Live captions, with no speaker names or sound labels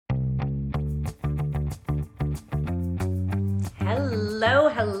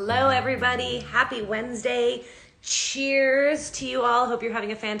Hello, everybody. Happy Wednesday. Cheers to you all. Hope you're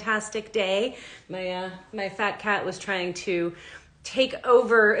having a fantastic day. My fat cat was trying to take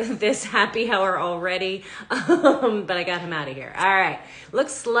over this happy hour already, but I got him out of here. All right.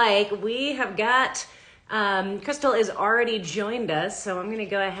 Looks like we have got Crystal is already joined us, so I'm going to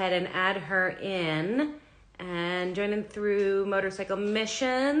go ahead and add her in and join in through Motorcycle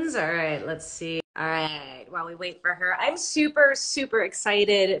Missions. All right, let's see. All right, while we wait for her, I'm super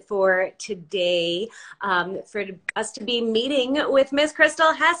excited for today, for us to be meeting with Miss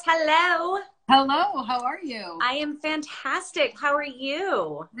Crystal Hess. Hello. Hello, how are you? I am fantastic. How are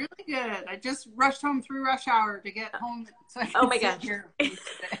you? Really good. I just rushed home through rush hour to get home so I Oh can my sit gosh. here with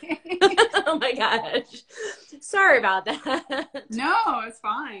you today. Oh my gosh. Sorry about that. No, it's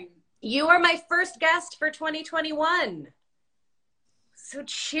fine. You are my first guest for 2021. So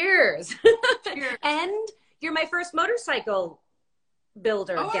cheers. Cheers. And you're my first motorcycle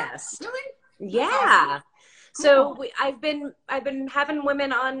builder guest. Really? Yeah. Awesome. So Cool. I've been having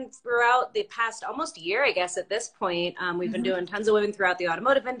women on throughout the past almost year, I guess, at this point. We've been doing tons of women throughout the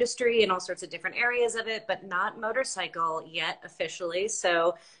automotive industry and all sorts of different areas of it, but not motorcycle yet officially.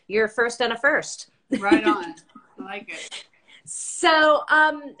 So you're first and a first. Right on. I like it. So,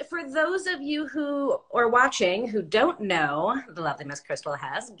 for those of you who are watching who don't know the lovely Miss Crystal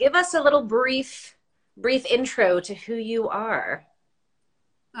Hess, give us a little brief intro to who you are.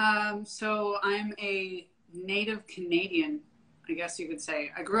 So I'm a native Canadian, I guess you could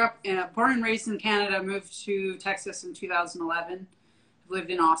say. I grew up, born and raised in Canada, moved to Texas in 2011. I've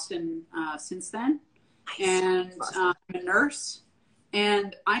lived in Austin since then. Nice. And Awesome. I'm a nurse.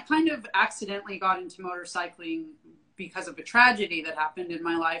 And I kind of accidentally got into motorcycling because of a tragedy that happened in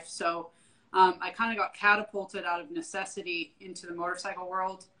my life. So I kind of got catapulted out of necessity into the motorcycle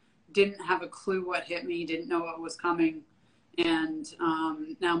world. Didn't have a clue what hit me, didn't know what was coming. And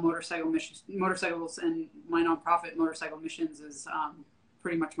now motorcycles and my nonprofit Motorcycle Missions is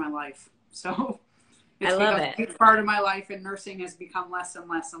pretty much my life. So it's I love become it. a huge part of my life, and nursing has become less and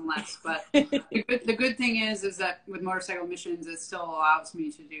less and less. But the good thing is that with Motorcycle Missions, it still allows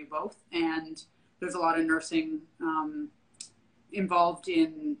me to do both. And there's a lot of nursing involved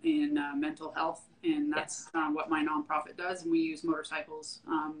in mental health, and that's what my nonprofit does. And we use motorcycles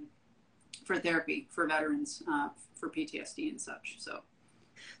for therapy for veterans, for PTSD and such.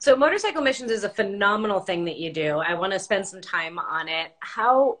 So Motorcycle Missions is a phenomenal thing that you do. I want to spend some time on it.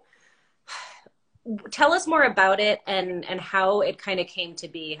 Tell us more about it and how it kind of came to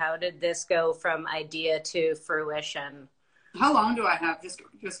be. How did this go from idea to fruition? How long do I have? Just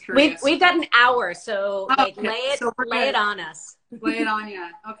curious. We've got an hour, so like Okay. lay it on us. Lay it on you.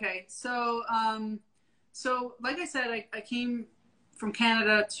 Okay. So like I said, I came from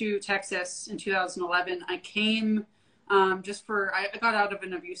Canada to Texas in 2011. I came I got out of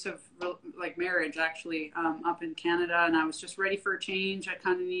an abusive marriage actually up in Canada, and I was just ready for a change. I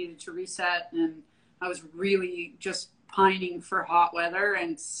kind of needed to reset, and I was really just pining for hot weather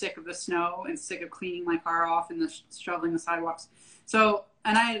and sick of the snow and sick of cleaning my car off and shoveling the sidewalks. So,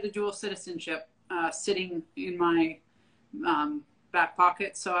 and I had a dual citizenship sitting in my back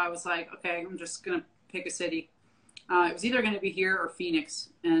pocket. So I was like, okay, I'm just going to pick a city. It was either going to be here or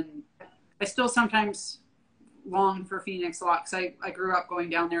Phoenix. And I still sometimes long for Phoenix a lot because I grew up going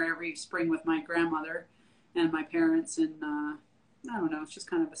down there every spring with my grandmother and my parents. And I don't know, it's just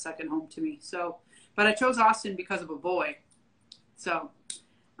kind of a second home to me. So, but I chose Austin because of a boy. So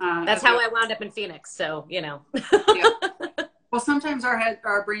that's how I wound up in Phoenix. So, you know. Yeah. Well, sometimes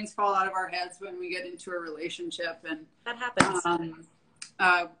our brains fall out of our heads when we get into a relationship, and that happens.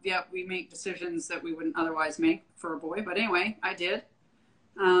 We make decisions that we wouldn't otherwise make for a boy. But anyway, I did.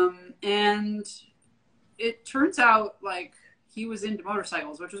 And it turns out like he was into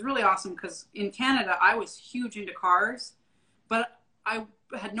motorcycles, which was really awesome because in Canada, I was huge into cars, but I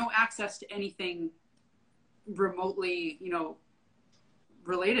had no access to anything remotely,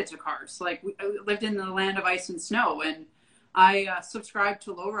 related to cars. Like I lived in the land of ice and snow, and I subscribed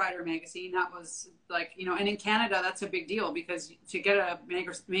to Lowrider magazine. That was like, and in Canada, that's a big deal because to get a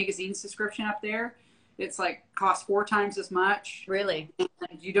magazine subscription up there, it's like costs 4 times as much. Really? And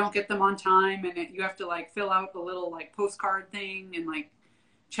you don't get them on time, and you have to like fill out the little like postcard thing and like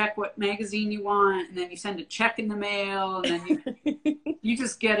check what magazine you want, and then you send a check in the mail, and then you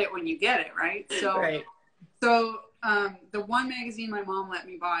just get it when you get it, right? So, right. So the one magazine my mom let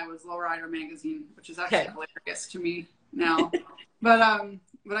me buy was Lowrider magazine, which is actually hilarious to me now. But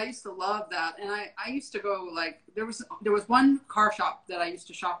I used to love that, and I used to go like there was one car shop that I used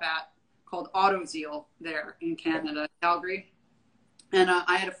to shop at called AutoZeal there in Canada, Calgary, and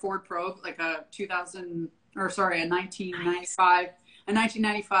I had a Ford Probe, like a 2000 or sorry, a 1995, a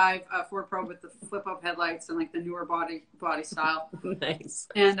 1995 Ford Probe with the flip up headlights and like the newer body style. Nice.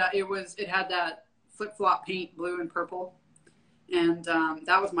 And it had that flip flop paint, blue and purple, and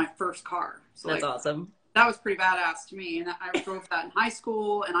that was my first car. So That's like, awesome. that was pretty badass to me. And I drove that in high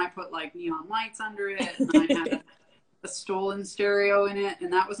school, and I put like neon lights under it, and I had a Stolen stereo in it,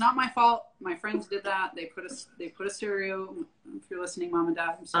 and that was not my fault. My friends did that. They put a stereo. If you're listening, mom and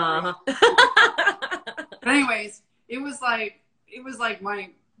dad, I'm sorry. But anyways, it was like my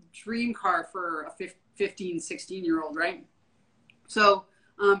dream car for a 15, 16-year-old, right? So,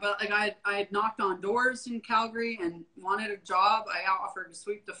 but like I had knocked on doors in Calgary and wanted a job. I offered to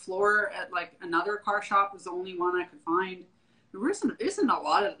sweep the floor at like another car shop. It was the only one I could find. There wasn't,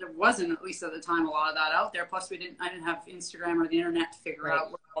 at least at the time, a lot of that out there. Plus I didn't have Instagram or the internet to figure Right. out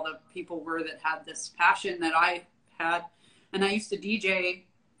where all the people were that had this passion that I had. And I used to DJ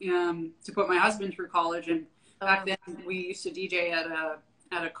to put my husband through college. And back then we used to DJ at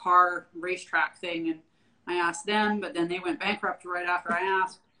a car racetrack thing. And I asked them, but then they went bankrupt right after I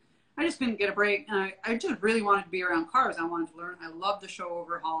asked. I just couldn't get a break. And I just really wanted to be around cars. I wanted to learn. I loved the show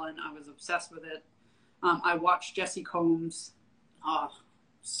Overhauling. I was obsessed with it. I watched Jesse Combs.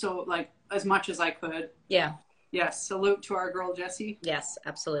 So like as much as I could. Yeah. Yes. Salute to our girl, Jessie. Yes,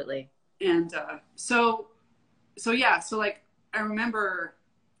 absolutely. And so yeah. So like I remember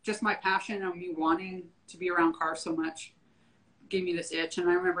just my passion and me wanting to be around cars so much gave me this itch. And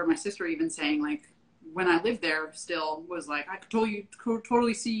I remember my sister even saying like, when I lived there still was like, I could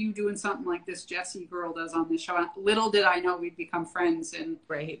totally see you doing something like this Jessie girl does on this show. And little did I know we'd become friends and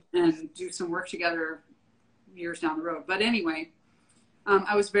do some work together years down the road. But anyway,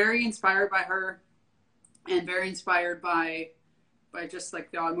 I was very inspired by her and very inspired by just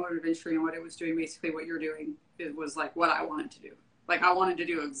like the automotive industry and what it was doing. Basically what you're doing, it was like what I wanted to do. Like I wanted to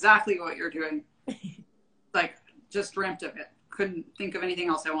do exactly what you're doing. Like just dreamt of it. Couldn't think of anything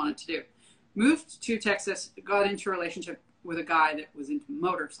else I wanted to do. Moved to Texas, got into a relationship with a guy that was into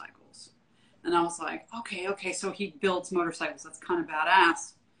motorcycles. And I was like, okay, so he builds motorcycles. That's kind of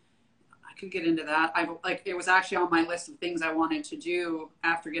badass. I could get into that. It was actually on my list of things I wanted to do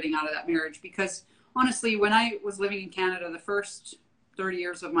after getting out of that marriage. Because honestly, when I was living in Canada, the first 30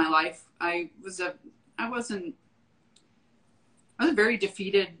 years of my life, I was a very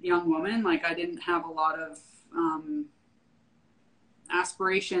defeated young woman. Like I didn't have a lot of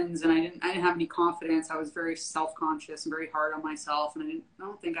aspirations, and I didn't have any confidence. I was very self-conscious and very hard on myself, and I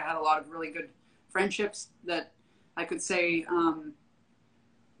don't think I had a lot of really good friendships that I could say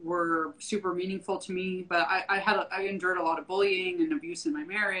were super meaningful to me. But I endured a lot of bullying and abuse in my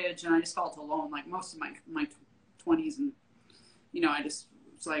marriage, and I just felt alone like most of my 20s. And I just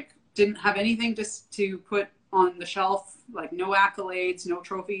was like didn't have anything to put on the shelf, like no accolades, no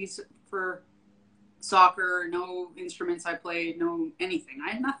trophies for soccer, no instruments I played, no anything.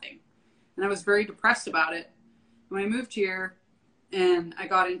 I had nothing. And I was very depressed about it. When I moved here and I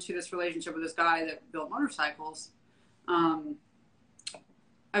got into this relationship with this guy that built motorcycles, I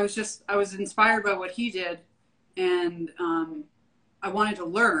was inspired by what he did, and I wanted to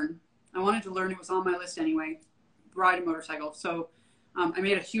learn. It was on my list anyway, ride a motorcycle. So I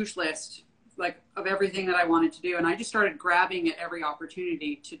made a huge list of everything that I wanted to do. And I just started grabbing at every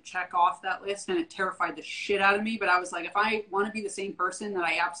opportunity to check off that list. And it terrified the shit out of me. But I was like, if I want to be the same person that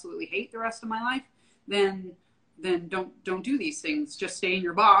I absolutely hate the rest of my life, then don't do these things. Just stay in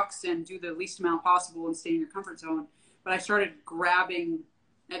your box and do the least amount possible and stay in your comfort zone. But I started grabbing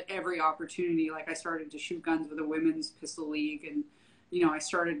at every opportunity. Like I started to shoot guns with a women's pistol league. And,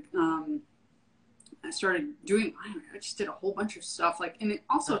 I started doing, I just did a whole bunch of stuff. And it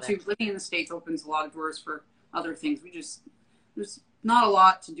also too, living in the States opens a lot of doors for other things. There's not a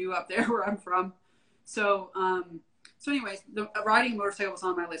lot to do up there where I'm from. So anyways, riding a motorcycle was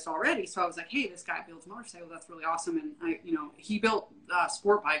on my list already. So I was like, hey, this guy builds motorcycles. That's really awesome. And he built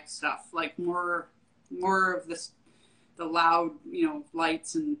sport bike stuff, like more of this, the loud,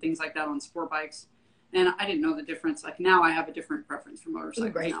 lights and things like that on sport bikes. And I didn't know the difference. Like now I have a different preference for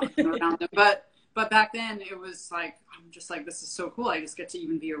motorcycles now. Around them. But back then it was like, I'm just like, this is so cool. I just get to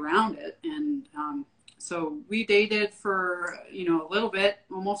even be around it. And so we dated for, a little bit,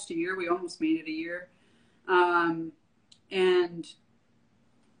 almost a year. We almost made it a year. And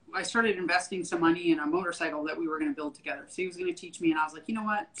I started investing some money in a motorcycle that we were going to build together. So he was going to teach me. And I was like, you know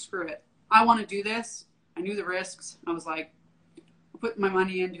what? Screw it. I want to do this. I knew the risks. I was like, I'll put my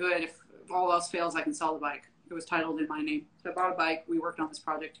money into it. If all else fails, I can sell the bike. It was titled in my name. So I bought a bike. We worked on this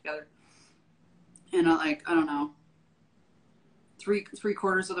project together. And I don't know, three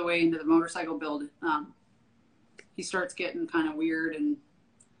quarters of the way into the motorcycle build, he starts getting kind of weird, and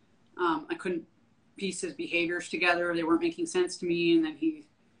I couldn't piece his behaviors together. They weren't making sense to me. And then he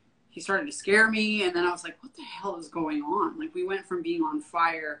started to scare me. And then I was like, what the hell is going on? Like, we went from being on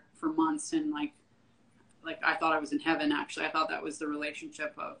fire for months, and like I thought I was in heaven. Actually, I thought that was the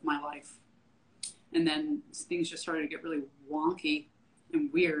relationship of my life. And then things just started to get really wonky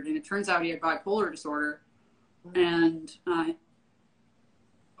and weird. And it turns out he had bipolar disorder. And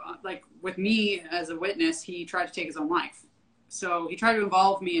like with me as a witness, he tried to take his own life. So he tried to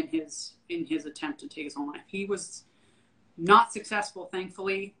involve me in his attempt to take his own life. He was not successful,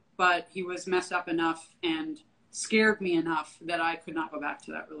 thankfully, but he was messed up enough and scared me enough that I could not go back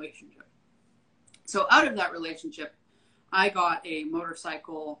to that relationship. So out of that relationship, I got a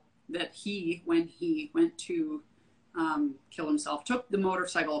motorcycle that when he went to kill himself, took the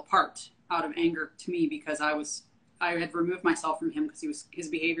motorcycle apart out of anger to me, because I had removed myself from him because his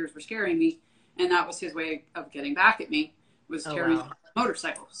behaviors were scaring me, and that was his way of getting back at me, was carrying a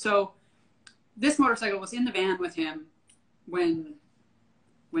motorcycle. So this motorcycle was in the van with him when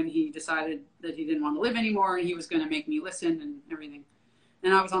he decided that he didn't want to live anymore, and he was going to make me listen and everything.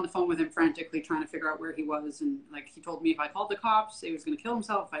 And I was on the phone with him frantically trying to figure out where he was. And like, he told me if I called the cops, he was going to kill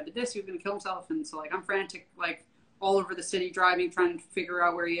himself. If I did this, he was going to kill himself. And so like, I'm frantic, like all over the city driving, trying to figure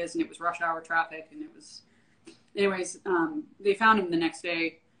out where he is. And it was rush hour traffic. And it was, anyways, they found him the next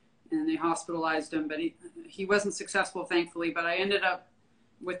day and they hospitalized him, but he wasn't successful, thankfully. But I ended up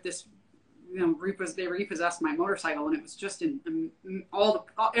with this, they repossessed my motorcycle, and it was just in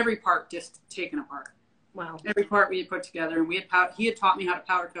every part just taken apart. Wow. Every part we had put together, and he had taught me how to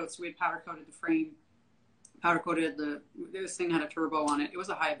powder coat, so we had powder coated the frame, powder coated this thing had a turbo on it. It was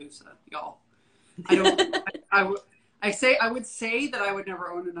a Hayabusa, y'all. I would say that I would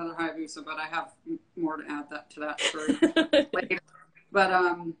never own another Hayabusa, but I have more to add to that story later.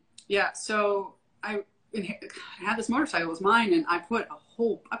 But yeah, so I had this motorcycle, it was mine, and I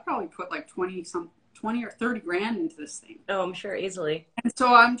probably put like 20 or 30 grand into this thing. Oh, I'm sure, easily. And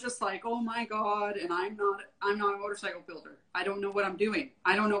so I'm just like, oh my God. And I'm not a motorcycle builder. I don't know what I'm doing.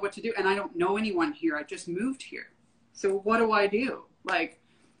 I don't know what to do. And I don't know anyone here. I just moved here. So what do I do? Like,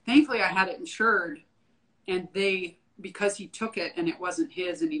 thankfully I had it insured, and because he took it and it wasn't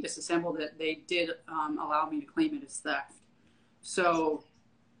his and he disassembled it, they did allow me to claim it as theft. So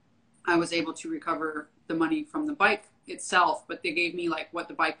I was able to recover the money from the bike itself, but they gave me like what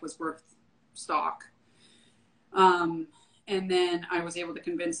the bike was worth stock. And then I was able to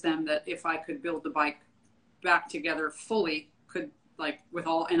convince them that if I could build the bike back together fully,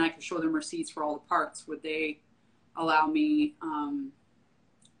 and I could show them receipts for all the parts, would they allow me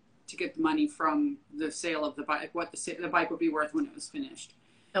to get the money from the sale of the bike, what the bike would be worth when it was finished.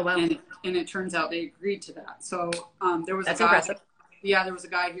 Oh, wow. And it turns out they agreed to that. So there was impressive. Yeah, there was a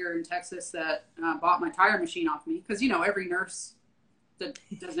guy here in Texas that bought my tire machine off me, because every nurse that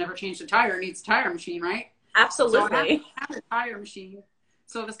does never change the tire needs a tire machine, right? Absolutely. So I had a tire machine.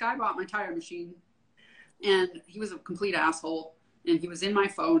 So this guy bought my tire machine, and he was a complete asshole, and he was in my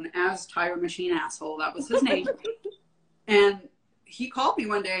phone as Tire Machine Asshole. That was his name. And he called me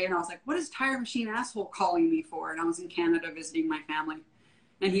one day, and I was like, what is Tire Machine Asshole calling me for? And I was in Canada visiting my family.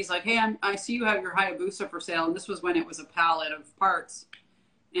 And he's like, hey, I see you have your Hayabusa for sale. And this was when it was a pallet of parts.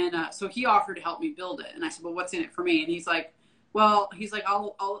 And so he offered to help me build it. And I said, well, what's in it for me? And he's like, we'll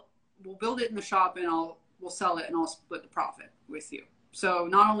build it in the shop, and we'll sell it, and I'll split the profit with you. So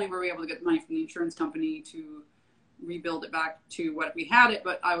not only were we able to get the money from the insurance company to rebuild it back to what we had it,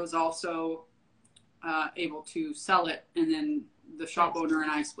 but I was also able to sell it, and then the shop owner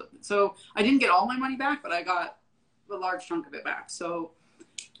and I split it. So I didn't get all my money back, but I got a large chunk of it back. So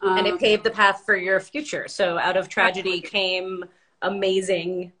and it paved the path for your future. So out of tragedy came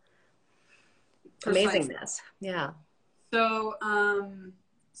amazingness. Yeah. So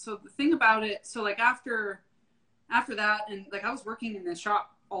so the thing about it, so like after that, and like I was working in this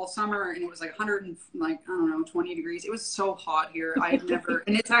shop all summer, and it was like 20 degrees. It was so hot here. I've never,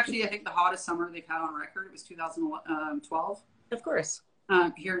 and it's actually, I think, the hottest summer they've had on record. It was 2012. Of course.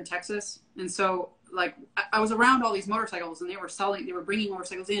 Here in Texas. And so like I was around all these motorcycles, and they were bringing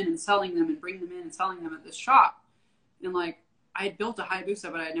motorcycles in and selling them, and bringing them in and selling them at this shop. And like, I had built a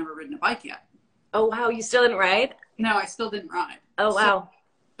Hayabusa, but I had never ridden a bike yet. Oh, wow. You still didn't ride? No, I still didn't ride. Oh, wow.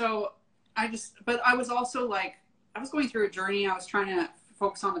 So but I was also like, I was going through a journey. I was trying to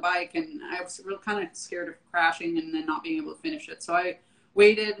focus on the bike, and I was really kind of scared of crashing and then not being able to finish it. So I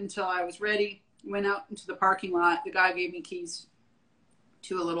waited until I was ready, went out into the parking lot. The guy gave me keys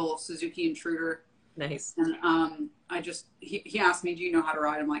to a little Suzuki Intruder. Nice. And he asked me, do you know how to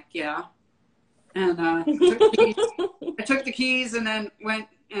ride? I'm like, yeah. And I took the keys and then went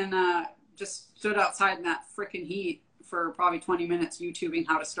and just stood outside in that freaking heat for probably 20 minutes YouTubing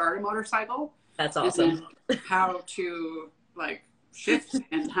how to start a motorcycle. That's and awesome. then how to like shift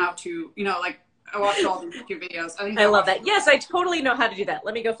and how to, like I watched all the YouTube videos. I think I I love watched, that. Yes, I totally know how to do that.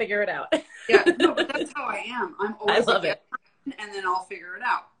 Let me go figure it out. yeah, no, but that's how I am. I'm I always like, love yeah, it. and then I'll figure it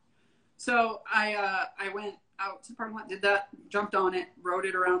out. So I went out to the parking lot, did that, jumped on it, rode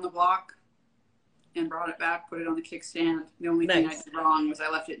it around the block, and brought it back, put it on the kickstand. The only thing I Nice. did wrong was I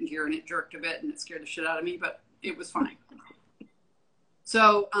left it in gear and it jerked a bit and it scared the shit out of me, but it was fine.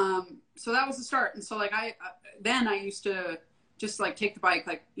 So so that was the start. And so like then I used to just like take the bike,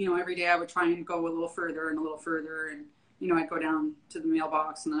 like, every day I would try and go a little further and a little further, and I'd go down to the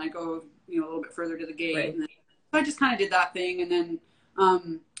mailbox, and then I'd go a little bit further to the gate, Right. and then so I just kind of did that thing. And then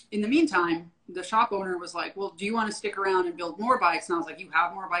in the meantime, the shop owner was like, well, do you want to stick around and build more bikes? And I was like, you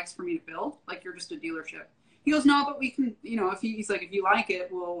have more bikes for me to build? Like, you're just a dealership. He goes, no, but we can, he's like, if you like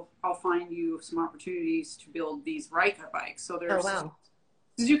it, I'll find you some opportunities to build these Rika bikes. So Oh, there's wow.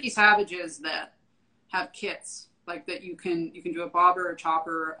 Suzuki Savages that have kits like that. You can do a bobber, a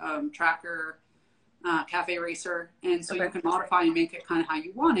chopper, tracker, cafe racer. And so Okay. you can modify and make it kind of how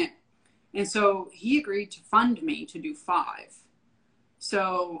you want it. And so he agreed to fund me to do 5.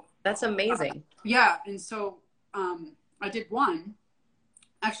 So That's amazing. yeah, and so I did 1.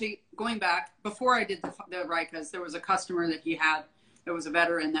 Actually, going back before I did the Rikas, there was a customer that he had that was a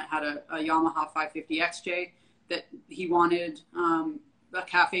veteran that had a Yamaha 550 XJ that he wanted a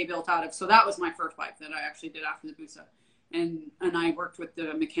cafe built out of. So that was my first bike that I actually did after the Busa, and I worked with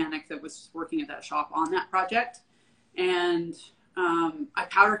the mechanic that was working at that shop on that project, and I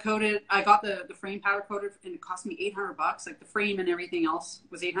powder coated. I got the frame powder coated, and it cost me $800. Like the frame and everything else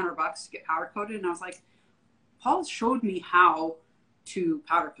was $800 to get powder coated. And I was like, Paul showed me how to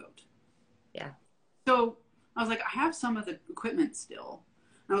powder coat. Yeah. So I was like, I have some of the equipment still.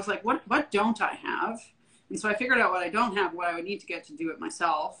 And I was like, what don't I have? And so I figured out what I don't have, what I would need to get to do it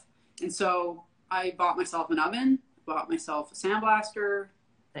myself. And so I bought myself an oven, bought myself a sandblaster.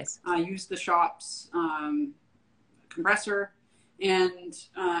 Nice. I used the shop's compressor, and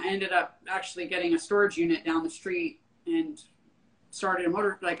ended up actually getting a storage unit down the street and started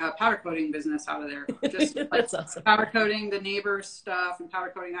a powder coating business out of there. Just like That's awesome. powder coating the neighbor's stuff and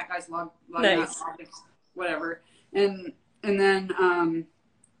powder coating that guy's lug Nice. nuts, whatever. And then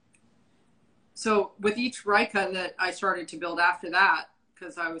so with each Rika that I started to build after that,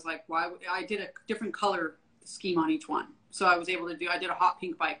 because I was like, I did a different color scheme on each one. So I was able to I did a hot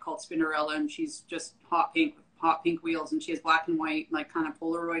pink bike called Spinderella, and she's just hot pink wheels, and she has black and white, like kind of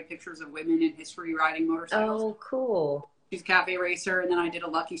Polaroid pictures of women in history riding motorcycles. Oh, cool. She's a cafe racer. And then I did a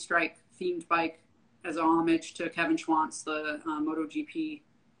Lucky Strike themed bike as a homage to Kevin Schwantz, the MotoGP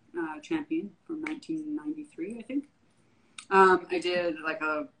champion from 1993, I think. I did like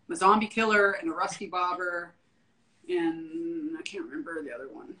a zombie killer and a rusty bobber, and I can't remember the other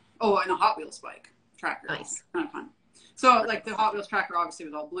one. Oh, and a Hot Wheels bike tracker. Nice. Kind of fun. So like the Hot Wheels tracker obviously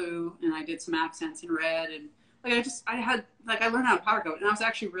was all blue, and I did some accents in red, and like I learned how to powder coat, and I was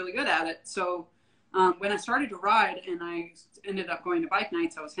actually really good at it. So when I started to ride and I ended up going to bike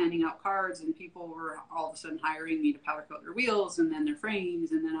nights, I was handing out cards, and people were all of a sudden hiring me to powder coat their wheels and then their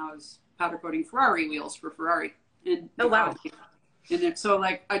frames, and then I was powder coating Ferrari wheels for Ferrari. And Oh, wow. And then, so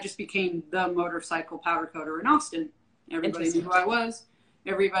like I just became the motorcycle powder coater in Austin. Everybody knew who I was.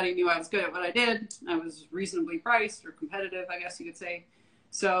 Everybody knew I was good at what I did. I was reasonably priced or competitive, I guess you could say.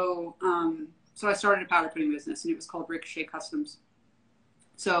 So so I started a powder coating business, and it was called Ricochet Customs.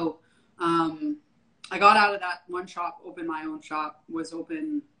 So I got out of that one shop, opened my own shop, was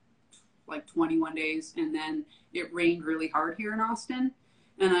open like 21 days, and then it rained really hard here in Austin.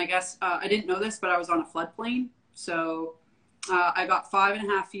 And I guess I didn't know this, but I was on a floodplain. So I got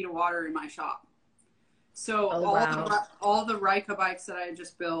 5.5 feet of water in my shop. So all the Rika bikes that I had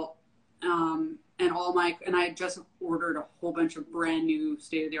just built, and I had just ordered a whole bunch of brand new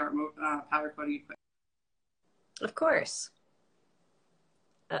state-of-the-art powder coating equipment. Of course.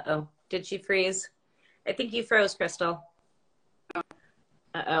 Uh-oh. Did she freeze? I think you froze, Crystal.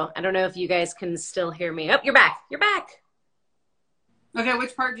 Uh-oh. I don't know if you guys can still hear me. Oh, you're back. You're back. Okay,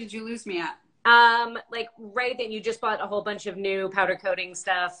 which part did you lose me at? Like right then, you just bought a whole bunch of new powder coating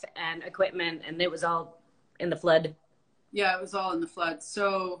stuff and equipment, and it was all in the flood. Yeah, it was all in the flood.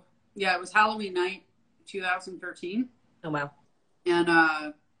 So yeah, it was Halloween night, 2013. Oh, wow.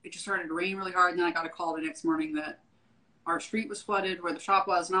 And it just started to rain really hard. And then I got a call the next morning that our street was flooded where the shop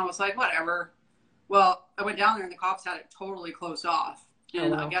was. And I was like, whatever. Well, I went down there and the cops had it totally closed off.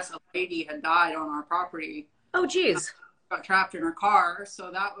 And I guess a lady had died on our property. Oh, geez. Got trapped in her car.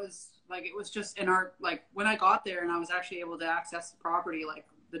 So that was like, it was just in our, like when I got there and I was actually able to access the property, like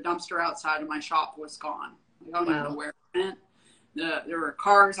the dumpster outside of my shop was gone. Like, I don't even know where it went. There were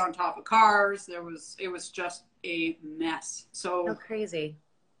cars on top of cars. It was just a mess. Oh, So crazy.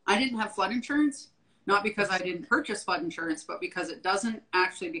 I didn't have flood insurance, not because I didn't purchase flood insurance, but because it doesn't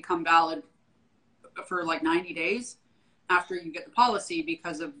actually become valid for like 90 days after you get the policy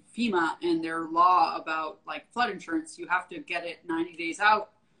because of FEMA and their law about like flood insurance. You have to get it 90 days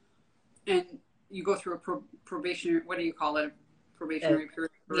out, and you go through a probationary, what do you call it? Probationary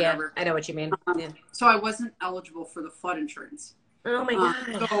period or Yeah, whatever. I know what you mean. Yeah. So I wasn't eligible for the flood insurance. Oh my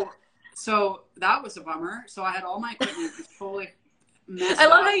God. So that was a bummer. So I had all my equipment totally messed I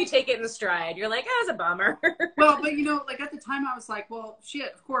love up. how you take it in stride. You're like, oh, it's a bummer. Well, but you know, like at the time I was like, well,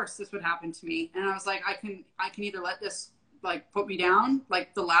 shit, of course this would happen to me. And I was like, I can either let this like put me down,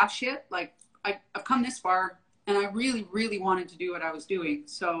 like the last shit, like I've come this far and I really, really wanted to do what I was doing.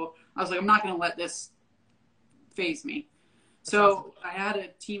 So I was like, I'm not going to let this phase me. So awesome. I had a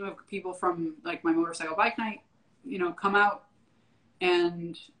team of people from like my motorcycle bike night, you know, come out,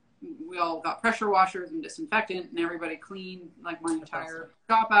 and we all got pressure washers and disinfectant, and everybody cleaned like my entire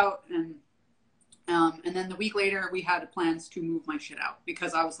shop out. And then the week later we had plans to move my shit out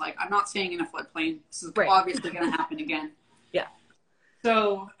because I was like, I'm not staying in a floodplain. This is obviously going to happen again. Yeah.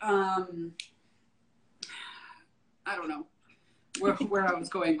 So, I don't know where I was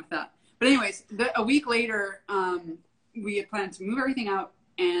going with that. But anyways, a week later, we had planned to move everything out,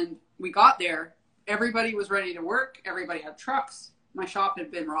 and we got there. Everybody was ready to work. Everybody had trucks. My shop had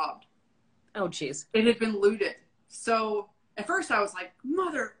been robbed. Oh, geez. It had been looted. So at first I was like,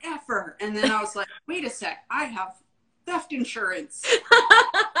 mother effer. And then I was like, wait a sec, I have theft insurance.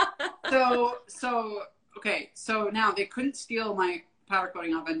 Okay. So now they couldn't steal my powder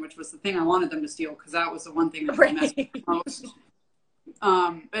coating oven, which was the thing I wanted them to steal, because that was the one thing that messed me the most.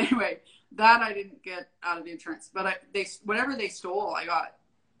 But anyway, that I didn't get out of the insurance, but whatever they stole,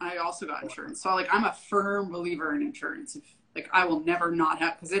 I also got insurance. So like, I'm a firm believer in insurance. Like I will never not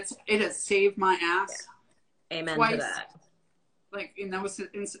have, because it has saved my ass. Yeah. Amen twice, to that. Like, and that was,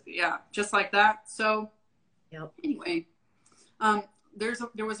 yeah, just like that. So anyway,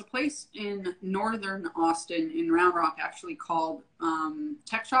 there was a place in northern Austin in Round Rock actually called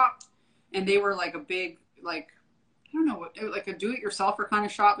Tech Shop, and they were like a big, like, I don't know what, like a do-it-yourselfer kind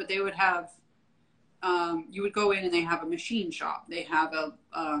of shop, but they would have, you would go in and they have a machine shop. They have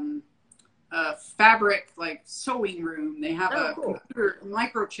a fabric, like sewing room. They have a computer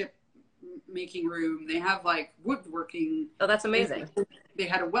microchip making room. They have like woodworking. Oh, that's amazing. They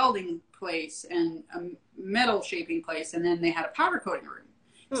had a welding place and a metal shaping place, and then they had a powder coating room.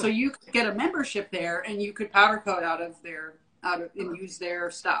 So you could get a membership there, and you could powder coat and use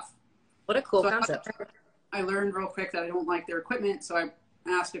their stuff. What a cool concept. I learned real quick that I don't like their equipment, so I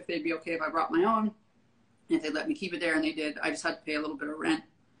asked if they'd be okay if I brought my own, and if they'd let me keep it there, and they did. I just had to pay a little bit of rent.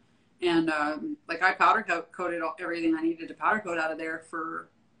 And like I powder coated everything I needed to powder coat out of there for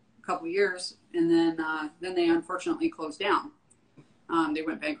a couple of years, and then they unfortunately closed down. They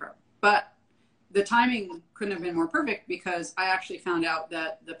went bankrupt. But the timing couldn't have been more perfect, because I actually found out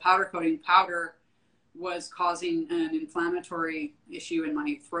that the powder coating powder was causing an inflammatory issue in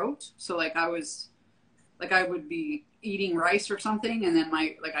my throat. So like I would be eating rice or something, and then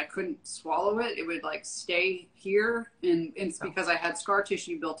I couldn't swallow it. It would like stay here, and it's because I had scar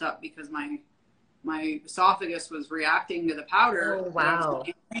tissue built up because my esophagus was reacting to the powder. Oh, wow.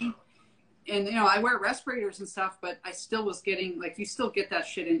 And you know, I wear respirators and stuff, but I still was getting, like, you still get that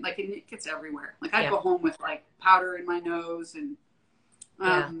shit in, like, it gets everywhere. Like I go home with like powder in my nose, and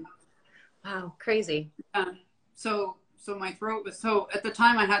wow, crazy. So my throat was, so at the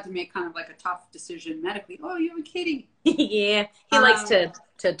time I had to make kind of like a tough decision medically. Oh, you have a kitty. Yeah, he likes to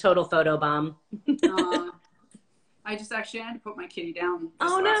total photo bomb. I just actually had to put my kitty down.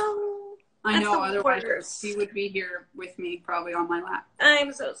 Oh no. I know, otherwise he would be here with me probably on my lap.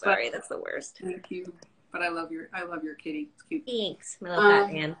 I'm so sorry. That's the worst. Thank you. But I love your kitty. It's cute. Thanks, my little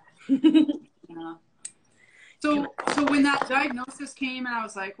fat man. Yeah. So when that diagnosis came, and I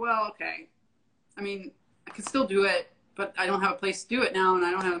was like, well, okay. I mean, I could still do it, but I don't have a place to do it now, and I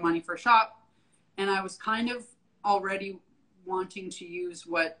don't have the money for a shop. And I was kind of already wanting to use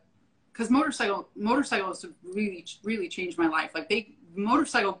because motorcycles have really, really changed my life. Like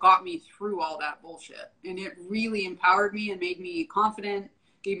motorcycle got me through all that bullshit, and it really empowered me and made me confident,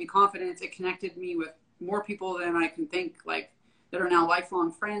 gave me confidence. It connected me with more people than I can think, like, that are now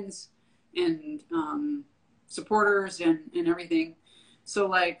lifelong friends and supporters and everything. So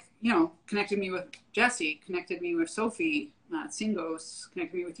like, you know, connected me with Jesse, connected me with Sophie, Singos,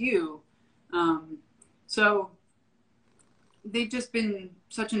 connected me with you. So they've just been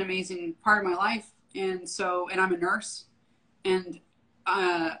such an amazing part of my life. And I'm a nurse, and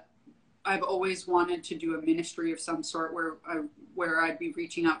I've always wanted to do a ministry of some sort where I'd be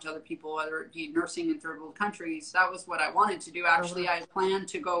reaching out to other people, whether it be nursing in third world countries. That was what I wanted to do. Actually, I planned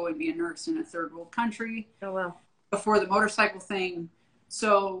to go and be a nurse in a third world country. Oh, wow. Before the motorcycle thing.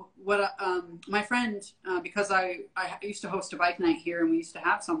 So what my friend, because I used to host a bike night here, and we used to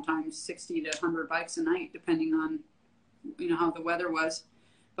have sometimes 60 to 100 bikes a night, depending on, you know, how the weather was.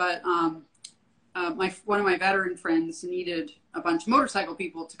 But one of my veteran friends needed a bunch of motorcycle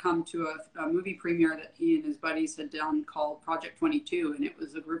people to come to a movie premiere that he and his buddies had done called Project 22. And it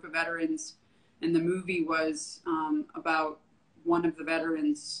was a group of veterans. And the movie was about one of the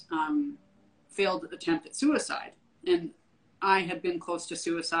veterans' failed attempt at suicide. And I had been close to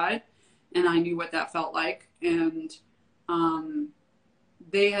suicide, and I knew what that felt like. And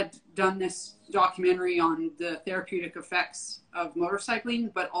they had done this documentary on the therapeutic effects of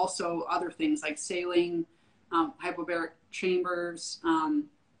motorcycling, but also other things like sailing, hypobaric chambers,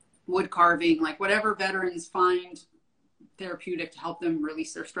 wood carving, like whatever veterans find therapeutic to help them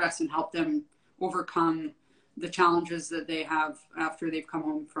release their stress and help them overcome the challenges that they have after they've come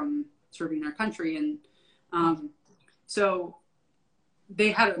home from serving their country. And so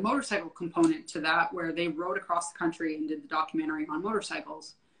they had a motorcycle component to that, where they rode across the country and did the documentary on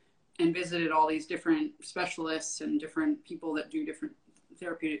motorcycles and visited all these different specialists and different people that do different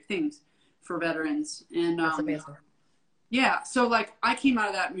therapeutic things for veterans. And That's amazing. yeah, so like I came out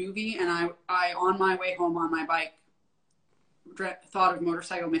of that movie, and I on my way home on my bike thought of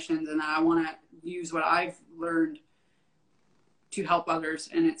motorcycle missions, and I want to use what I've learned to help others.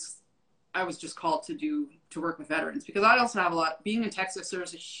 And I was just called to work with veterans, because I also have being in Texas,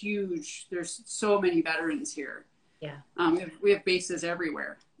 there's so many veterans here. Yeah. We have bases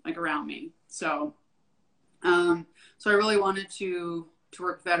everywhere, like around me. So I really wanted to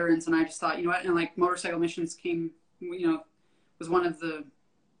work with veterans, and I just thought, you know what, and like motorcycle missions was one of the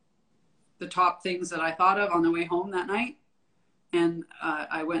top things that I thought of on the way home that night. And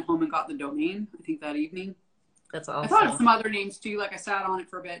I went home and got the domain, I think that evening. That's awesome. I thought of some other names too. Like I sat on it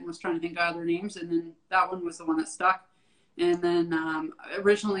for a bit and was trying to think of other names, and then that one was the one that stuck. And then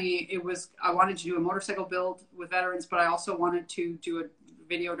originally I wanted to do a motorcycle build with veterans, but I also wanted to do a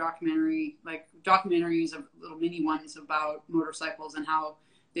video documentary, like documentaries of little mini ones about motorcycles and how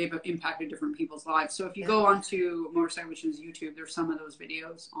they've impacted different people's lives. So if you go onto Motorcycle Missions YouTube, there's some of those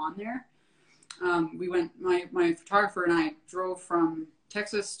videos on there. My photographer and I drove from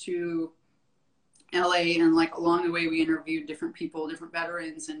Texas to LA, and like along the way we interviewed different people, different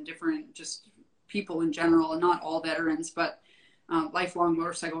veterans, and different just people in general, and not all veterans, but lifelong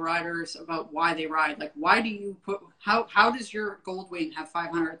motorcycle riders, about why they ride. Like, why do you how does your Goldwing have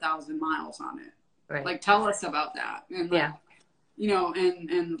 500,000 miles on it? Right. Like, tell us about that. And like, you know,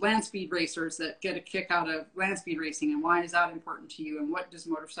 and land speed racers that get a kick out of land speed racing, and why is that important to you? And what do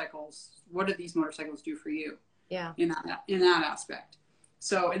these motorcycles do for you? Yeah. In that aspect.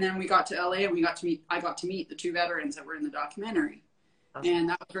 So, and then we got to LA, and I got to meet the two veterans that were in the documentary. Awesome. And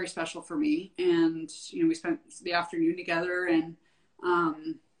that was very special for me. And, you know, we spent the afternoon together, and,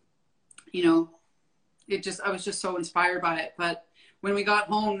 you know, I was just so inspired by it. But when we got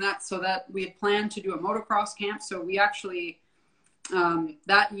home, that we had planned to do a motocross camp. So we actually,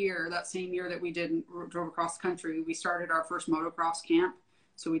 that same year that we drove across the country, we started our first motocross camp.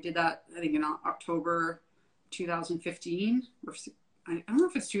 So we did that, I think, in October 2015, or I don't know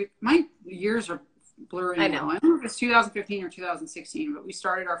if it's my years are blurring. I know. I don't know if it's 2015 or 2016, but we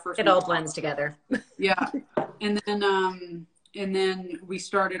started our first. It all blends together. Yeah, and then we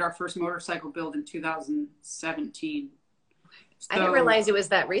started our first motorcycle build in 2017. So, I didn't realize it was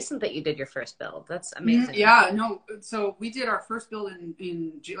that recent that you did your first build. That's amazing. Yeah, no. So we did our first build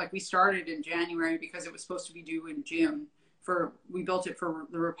we started in January, because it was supposed to be due in June. We built it for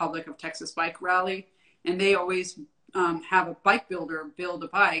the Republic of Texas Bike Rally, and they always have a bike builder build a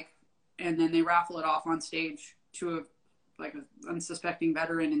bike, and then they raffle it off on stage to an unsuspecting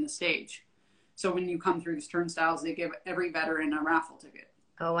veteran in the stage. So when you come through these turnstiles, they give every veteran a raffle ticket.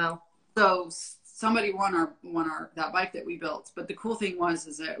 Oh, wow. So somebody won that bike that we built. But the cool thing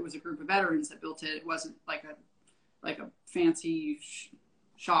is that it was a group of veterans that built it. It wasn't like a fancy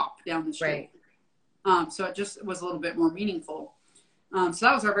shop down the street. Right. So it just was a little bit more meaningful. So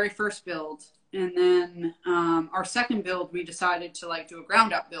that was our very first build. And then our second build, we decided to do a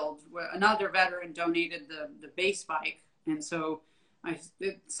ground up build. Another veteran donated the base bike. And so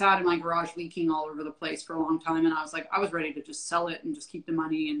it sat in my garage leaking all over the place for a long time. And I was ready to just sell it and just keep the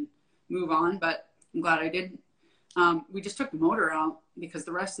money and move on. But I'm glad I didn't. We just took the motor out because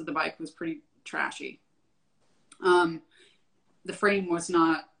the rest of the bike was pretty trashy. The frame was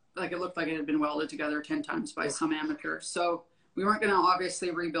not, it looked like it had been welded together 10 times by some amateur. So we weren't going to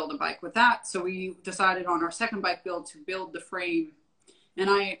obviously rebuild a bike with that. So we decided on our second bike build to build the frame. And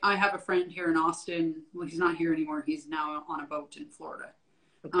I have a friend here in Austin. Well, he's not here anymore. He's now on a boat in Florida.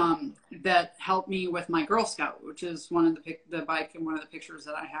 Okay. That helped me with my Girl Scout, which is one of the bike and one of the pictures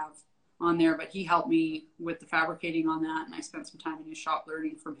that I have on there. But he helped me with the fabricating on that, and I spent some time in his shop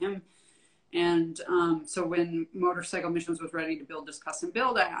learning from him. And so when Motorcycle Missions was ready to build this custom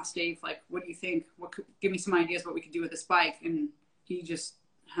build, I asked Dave, like, what do you think? Give me some ideas what we could do with this bike. And he just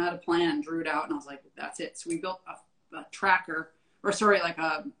had a plan, drew it out, and I was like, that's it. So we built a tracker, or sorry, like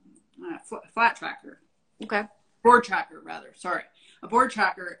a flat tracker. Okay. Board tracker, rather. Sorry. A board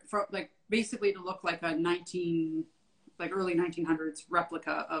tracker for like basically to look like a early 1900s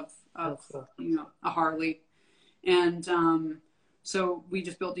replica of cool. A Harley. And so we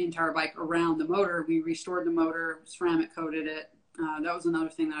just built the entire bike around the motor. We restored the motor, ceramic coated it. That was another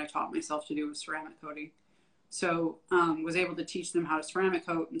thing that I taught myself to do, was ceramic coating. So was able to teach them how to ceramic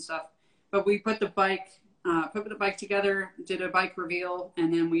coat and stuff. But we put the bike together, did a bike reveal,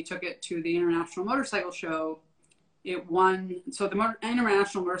 and then we took it to the International Motorcycle Show. It won. So the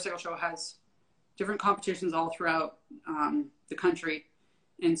International Motorcycle Show has different competitions all throughout the country.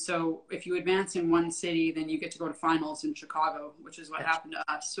 And so if you advance in one city, then you get to go to finals in Chicago, which is what happened to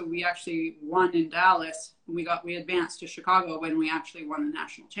us. So we actually won in Dallas. We advanced to Chicago when we actually won the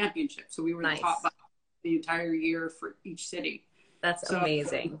national championship. So we were the top bike the entire year for each city. That's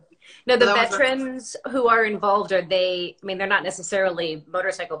amazing. Now, the veterans who are involved, they're not necessarily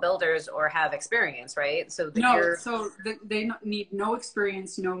motorcycle builders or have experience, right? So they need no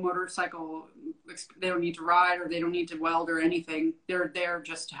experience, no motorcycle. They don't need to ride, or they don't need to weld or anything. They're there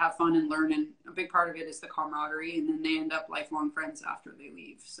just to have fun and learn. And a big part of it is the camaraderie, and then they end up lifelong friends after they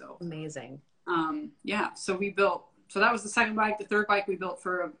leave. So amazing. So we built. So that was the second bike. The third bike we built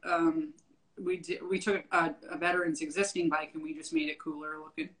for we took a veteran's existing bike and we just made it cooler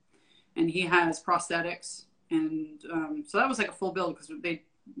looking. And he has prosthetics, and so that was like a full build, because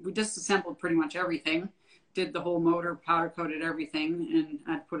we disassembled pretty much everything, did the whole motor, powder coated everything, and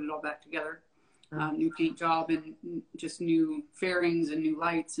I'd put it all back together. New paint job and just new fairings and new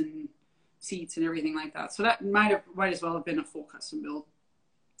lights and seats and everything like that. So that might as well have been a full custom build.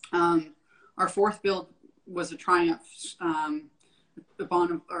 Our fourth build was a Triumph, a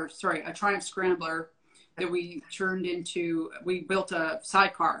Triumph Scrambler that we we built a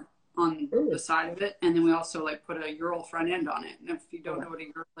sidecar on the side of it, and then we also put a Ural front end on it. And if you don't know what a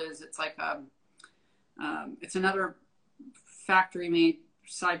Ural is, it's like it's another factory made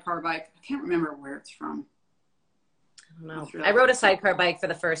sidecar bike. I can't remember where it's from. I don't know. I rode a sidecar bike for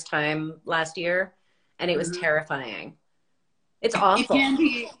the first time last year, and it was terrifying. It's awful.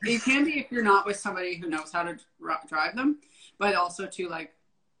 It can be if you're not with somebody who knows how to drive them, but also to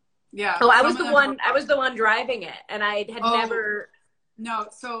Oh, I was the one driving it, and I had never.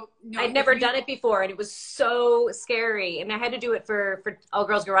 I'd never done it before, and it was so scary. And I had to do it for All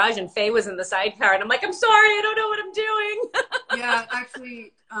Girls Garage, and Faye was in the sidecar, and I'm like, I'm sorry, I don't know what I'm doing. Yeah,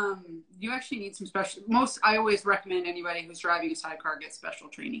 actually, you actually need some special. I always recommend anybody who's driving a sidecar get special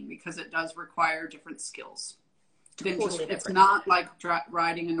training, because it does require different skills. It's not like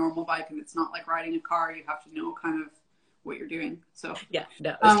riding a normal bike, and it's not like riding a car. You have to know kind of what you're doing. So yeah,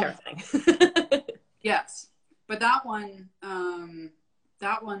 no, it was terrifying. Yes, but that one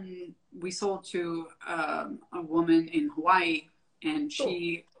we sold to a woman in Hawaii, and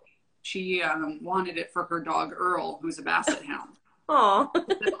she wanted it for her dog Earl, who's a basset hound. Aw.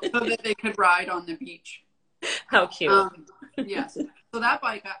 So that they could ride on the beach. How cute. Yes. So that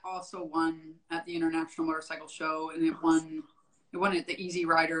bike also won at the International Motorcycle Show, and it won at the Easy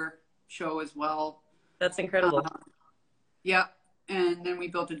Rider show as well. That's incredible. Yeah. And then we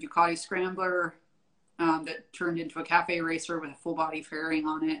built a Ducati Scrambler that turned into a cafe racer with a full body fairing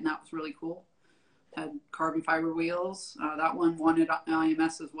on it, and that was really cool. Had carbon fiber wheels. That one won at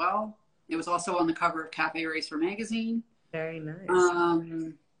IMS as well. It was also on the cover of Cafe Racer magazine. Very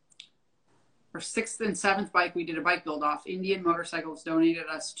nice. Our sixth and seventh bike, we did a bike build off. Indian Motorcycles donated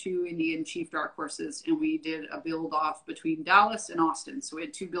us 2 Indian Chief Dark Horses, and we did a build off between Dallas and Austin. So we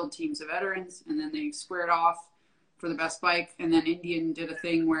had 2 build teams of veterans, and then they squared off for the best bike. And then Indian did a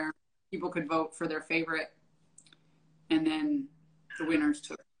thing where people could vote for their favorite, and then the winners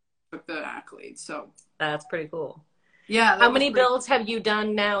took the accolades. So that's pretty cool. Yeah. How many builds have you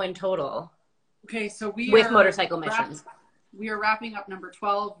done now in total? Okay, so with Motorcycle Missions. We are wrapping up number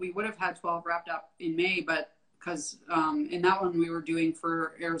 12. We would have had 12 wrapped up in May, but because in that one we were doing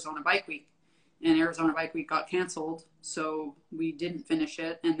for Arizona Bike Week, and Arizona Bike Week got canceled, so we didn't finish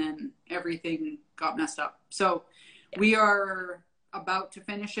it, and then everything got messed up. So we are about to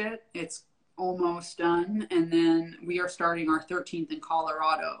finish it. It's almost done. And then we are starting our 13th in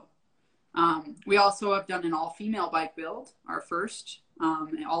Colorado. We also have done an all-female bike build, our first,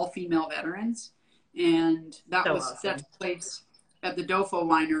 all-female veterans. And that So was that awesome. took place at the Dofo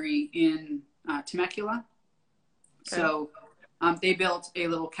Winery in Temecula. Okay. So they built a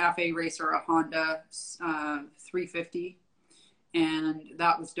little cafe racer, a Honda 350, and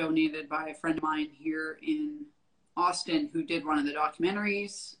that was donated by a friend of mine here in Austin who did one of the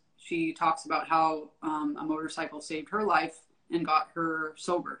documentaries. She talks about how a motorcycle saved her life and got her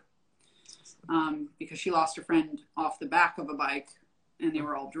sober because she lost her friend off the back of a bike and they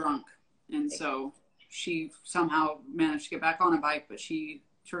were all drunk. And so she somehow managed to get back on a bike, but she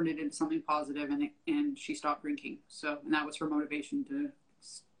turned it into something positive and she stopped drinking. So, and that was her motivation to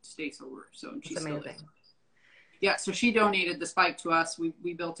stay sober. So she's amazing. Yeah, so she donated this bike to us.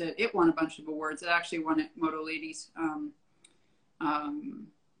 We built it. It won a bunch of awards. It actually won at Moto Ladies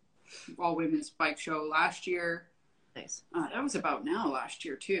all women's bike show last year. Nice. That was about now last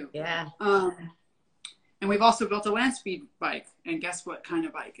year too. Yeah. And we've also built a land speed bike. And guess what kind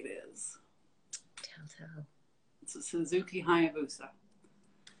of bike it is? Tell. It's a Suzuki Hayabusa.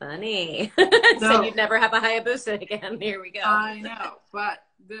 Funny. So you'd never have a Hayabusa again. Here we go. I know, but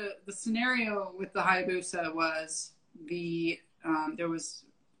the scenario with the Hayabusa was there was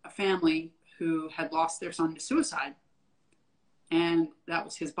a family who had lost their son to suicide, and that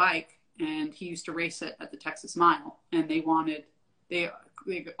was his bike, and he used to race it at the Texas Mile, and they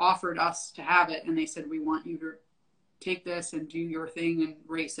offered us to have it, and they said, we want you to take this and do your thing and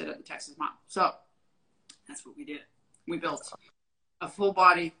race it at the Texas Mile. So that's what we did. We built a full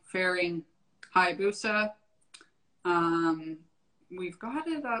body fairing Hayabusa. We've got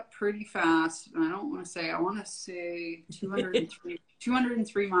it up pretty fast. I want to say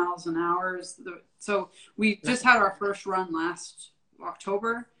 203 miles an hour. So we just had our first run last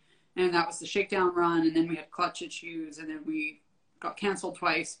October, and that was the shakedown run. And then we had clutch issues, and then we got canceled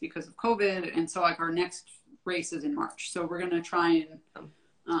twice because of COVID. And so like our next race is in March. So we're going to try and,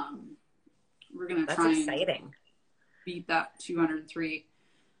 exciting. Beat that 203.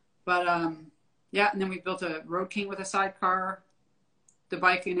 But yeah, and then we built a Road King with a sidecar. The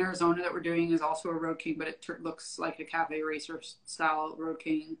bike in Arizona that we're doing is also a Road King, but it looks like a cafe racer style Road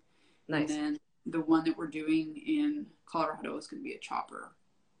King. Nice. And then the one that we're doing in Colorado is going to be a chopper.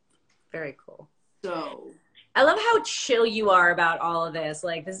 Very cool. So I love how chill you are about all of this.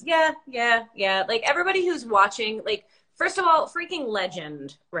 Like this, yeah. Like everybody who's watching, like, first of all, freaking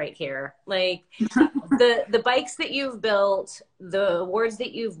legend right here. Like the bikes that you've built, the awards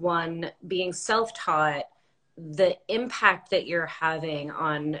that you've won, being self-taught, the impact that you're having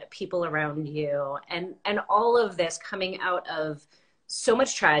on people around you, and all of this coming out of so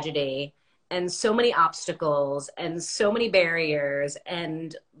much tragedy and so many obstacles and so many barriers,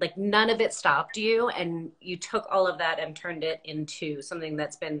 and like none of it stopped you, and you took all of that and turned it into something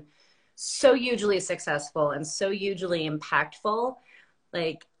that's been so hugely successful and so hugely impactful.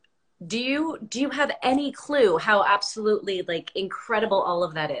 Like, do you have any clue how absolutely like incredible all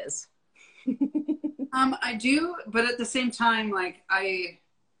of that is? I do, but at the same time, like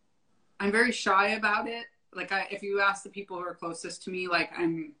I'm very shy about it. Like if you ask the people who are closest to me, like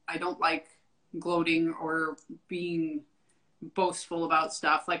I don't like gloating or being boastful about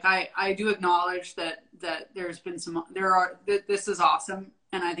stuff. Like I do acknowledge that there's been this is awesome,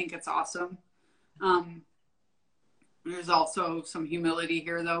 and I think it's awesome. There's also some humility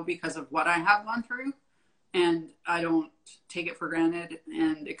here though, because of what I have gone through, and I don't take it for granted,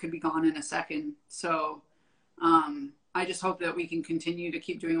 and it could be gone in a second. So I just hope that we can continue to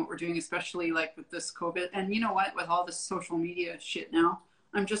keep doing what we're doing, especially like with this COVID. And you know what, with all this social media shit now,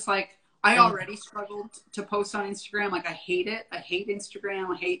 I'm just like, I already struggled to post on Instagram. Like I hate it. I hate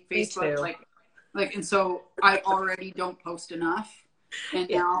Instagram. I hate Facebook. Like, and so I already don't post enough. And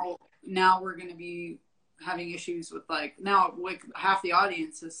now we're going to be having issues with like half the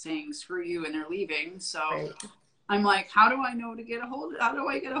audience is saying screw you and they're leaving. So I'm like, how do I know to get a hold of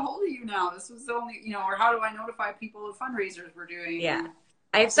you now? This was the only, or how do I notify people of fundraisers we're doing? Yeah.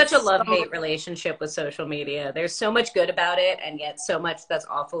 I have such a love-hate relationship with social media. There's so much good about it, and yet so much that's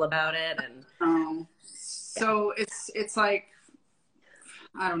awful about it. And so it's like,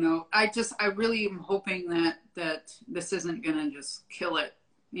 I don't know. I really am hoping that this isn't going to just kill it,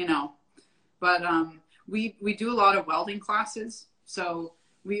 but we do a lot of welding classes. So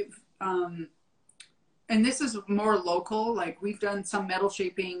we've, and this is more local. Like we've done some metal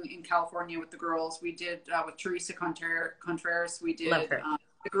shaping in California with the girls. We did with Teresa Contreras. We did.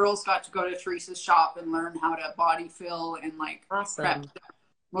 The girls got to go to Teresa's shop and learn how to body fill and like prep the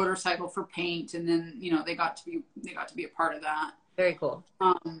motorcycle for paint. And then they got to be a part of that. Very cool.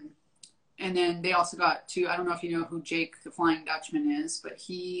 and then they also got to, I don't know if you know who Jake the Flying Dutchman is, but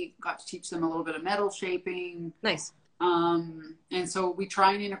he got to teach them a little bit of metal shaping. Nice. And so we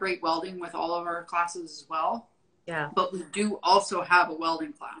try and integrate welding with all of our classes as well. Yeah. But we do also have a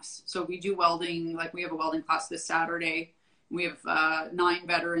welding class. So we do welding, like we have a welding class this Saturday. We have 9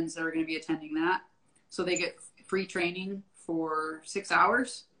 veterans that are going to be attending that. So they get free training for 6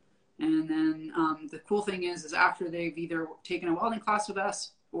 hours. And then the cool thing is after they've either taken a welding class with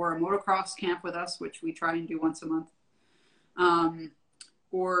us or a motocross camp with us, which we try and do once a month,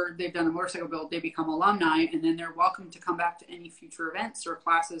 or they've done a motorcycle build, they become alumni, and then they're welcome to come back to any future events or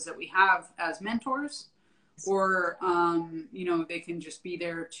classes that we have as mentors, or you know, they can just be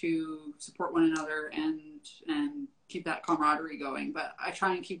there to support one another and keep that camaraderie going. But I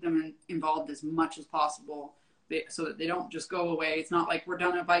try and keep them involved as much as possible, so that they don't just go away. It's not like we're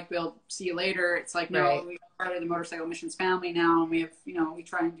done a bike build, see you later. It's like, no, Right. we're part of the Motorcycle Missions family now, and we have, you know, we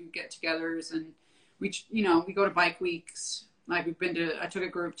try and do get-togethers, and we, you know, we go to bike weeks. Like I took a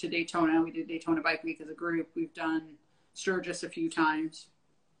group to Daytona. We did Daytona Bike Week as a group. We've done Sturgis a few times.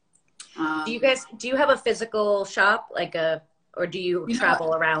 Do you have a physical shop, or do you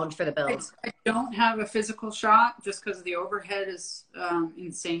travel around for the builds? I don't have a physical shop just because the overhead is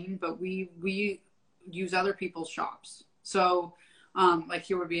insane, but we use other people's shops. So like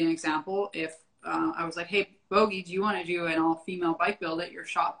here would be an example. If I was like, hey, Bogey, do you want to do an all-female bike build at your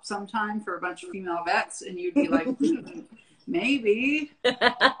shop sometime for a bunch of female vets? And you'd be like, maybe.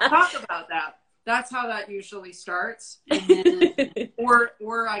 Talk about that. That's how that usually starts. And then,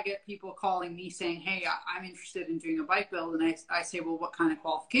 or I get people calling me saying, hey, I'm interested in doing a bike build. And I say, well, what kind of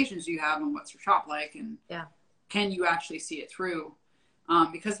qualifications do you have and what's your shop like? And can you actually see it through?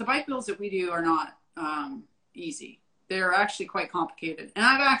 Because the bike builds that we do are not easy. They're actually quite complicated. And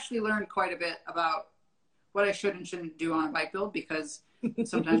I've actually learned quite a bit about what I should and shouldn't do on a bike build, because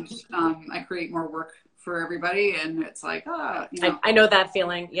sometimes I create more work for everybody, and it's like, you know. I know that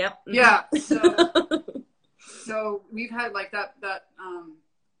feeling. Yep. Yeah. So we've had like that,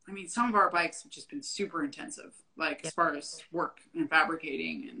 I mean, some of our bikes have just been super intensive, like as far as work and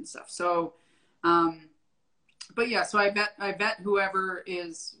fabricating and stuff. So, but yeah, so I bet whoever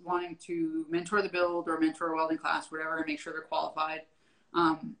is wanting to mentor the build or mentor a welding class, whatever, and make sure they're qualified,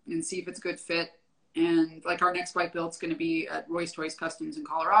 and see if it's a good fit. And like our next bike build is going to be at Roy's Toys Customs in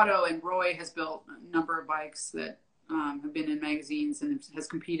Colorado. And Roy has built a number of bikes that have been in magazines and has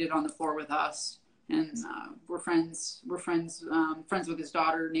competed on the floor with us. And we're friends with his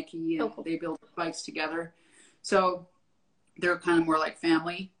daughter, Nikki, and they build bikes together. So they're kind of more like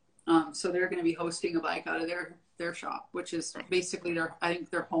family. So they're going to be hosting a bike out of their shop, which is basically I think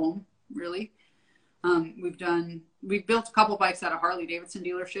their home, really. We've built a couple bikes out of Harley Davidson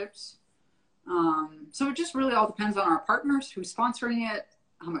dealerships. So it just really all depends on our partners, who's sponsoring it,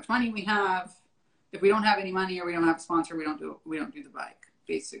 how much money we have. If we don't have any money or we don't have a sponsor, we don't do the bike,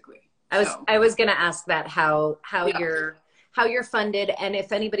 basically. I was going to ask that, how you're funded. And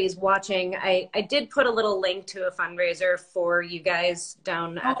if anybody's watching, I did put a little link to a fundraiser for you guys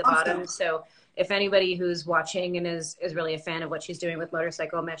down at the bottom. So if anybody who's watching and is really a fan of what she's doing with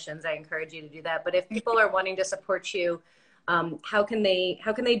Motorcycle Missions, I encourage you to do that. But if people are wanting to support you, how can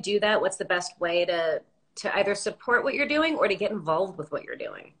they do that? What's the best way to either support what you're doing or to get involved with what you're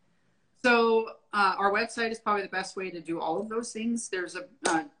doing? So our website is probably the best way to do all of those things. There's a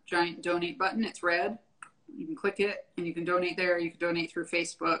giant donate button. It's red. You can click it and you can donate there. You can donate through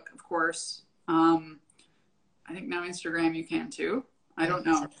Facebook, of course. I think now Instagram you can too. I don't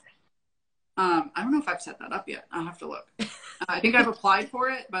know. I don't know if I've set that up yet. I'll have to look. I think I've applied for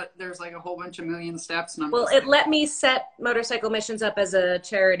it, but there's like a whole bunch of million steps. And it let me set Motorcycle Missions up as a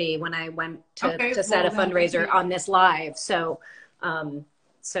charity when I went to set a fundraiser on this live. So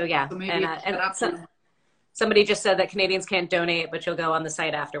yeah. So maybe somebody just said that Canadians can't donate, but you'll go on the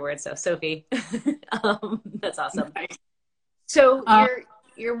site afterwards. So Sophie, that's awesome. Nice. So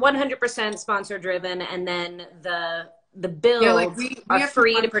you're 100% sponsor driven, and then the builds are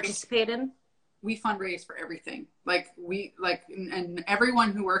free to participate in. We fundraise for everything. And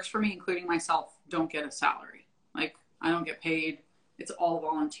everyone who works for me, including myself, don't get a salary. Like, I don't get paid. It's all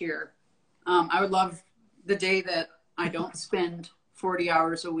volunteer. I would love the day that I don't spend 40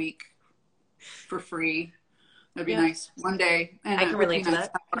 hours a week for free. That'd be nice one day. And I can relate to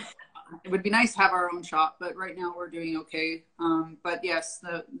that. It would be nice to have our own shop, but right now we're doing okay. But yes,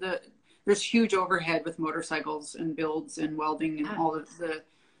 there's huge overhead with motorcycles and builds and welding and all of the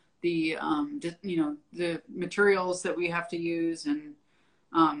materials that we have to use, and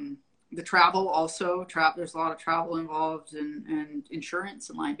the travel also. There's a lot of travel involved, and insurance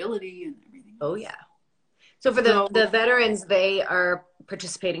and liability and everything else. Oh yeah. So for So the veterans, they are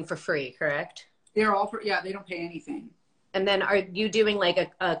participating for free, correct? they're all, yeah, they don't pay anything. And then are you doing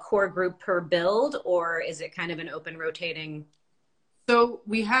like a core group per build, or is it kind of an open rotating? So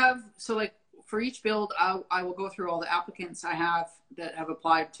we have, so like for each build, I will go through all the applicants I have that have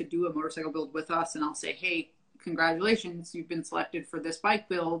applied to do a motorcycle build with us. And I'll say, hey, congratulations, you've been selected for this bike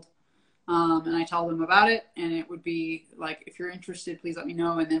build. And I tell them about it. And it would be like, if you're interested, please let me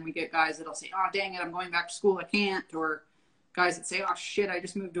know. And then we get guys that'll say, oh, dang it, I'm going back to school, I can't. Or guys that say, oh, shit, I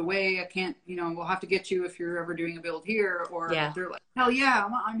just moved away, I can't, we'll have to get you if you're ever doing a build here. Or Yeah. they're like, hell yeah,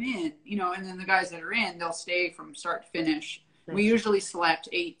 I'm in, and then the guys that are in, they'll stay from start to finish. Nice. We usually select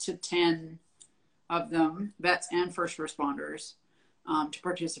 8 to 10 of them, vets and first responders, to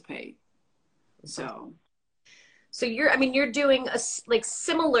participate. So you're doing like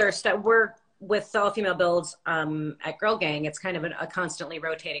similar stuff. We're with all female builds at Girl Gang. It's kind of a constantly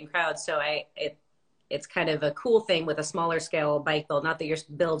rotating crowd. So it's kind of a cool thing with a smaller scale bike build. Not that your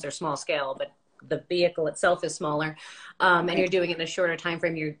builds are small scale, but the vehicle itself is smaller. And you're doing it in a shorter time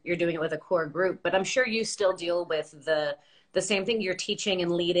frame. You're doing it with a core group, but I'm sure you still deal with the same thing. You're teaching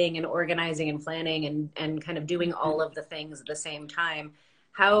and leading and organizing and planning and kind of doing all of the things at the same time.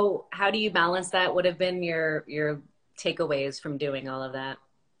 How do you balance that? What have been your takeaways from doing all of that?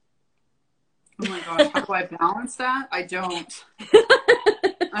 Oh my gosh, how do I balance that? I don't.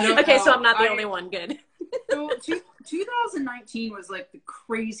 Okay, so I'm not the only one. Good. So 2019 was like the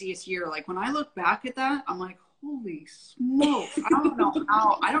craziest year. Like when I look back at that, I'm like, holy smokes.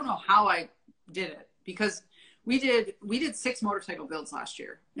 I don't know how I did it, because we did 6 motorcycle builds last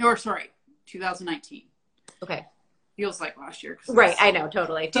year. Or sorry, 2019. Okay. Feels like last year. Right, I know,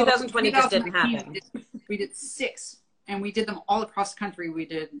 totally. 2020 just didn't happen. We did 6, and we did them all across the country. We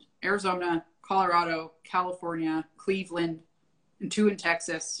did Arizona, Colorado, California, Cleveland, and 2 in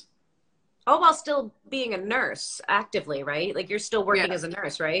Texas. Oh, while still being a nurse actively, right? Like you're still working as a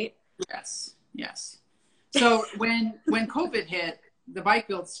nurse, right? Yes. So when COVID hit, the bike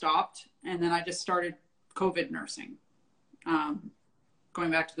build stopped, and then I just started COVID nursing, going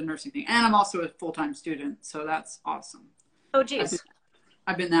back to the nursing thing. And I'm also a full-time student, so that's awesome. Oh, geez.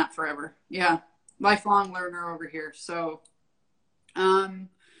 I've been that forever. Yeah. Lifelong learner over here. So,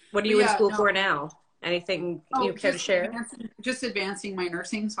 what are you in school for now? Anything you care to share? Just advancing my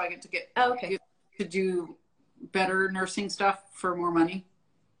nursing, so I get to get to do better nursing stuff for more money.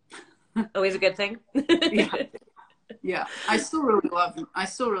 Always a good thing. Yeah. I still really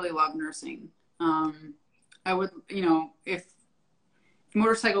love nursing. I would, if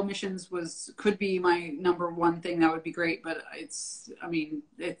motorcycle missions could be my number one thing, that would be great. But that's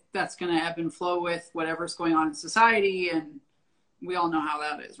going to ebb and flow with whatever's going on in society, and we all know how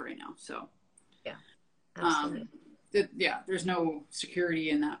that is right now. So yeah, absolutely. There's no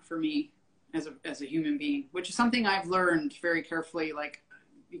security in that for me as a human being, which is something I've learned very carefully. Like,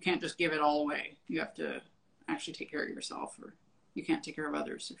 you can't just give it all away. You have to actually take care of yourself, or you can't take care of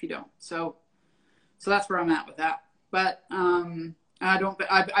others if you don't. So that's where I'm at with that. But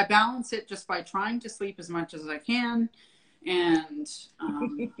I balance it just by trying to sleep as much as I can. And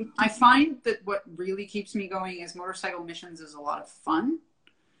I find that what really keeps me going is motorcycle missions is a lot of fun.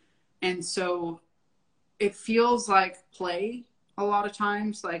 And so it feels like play a lot of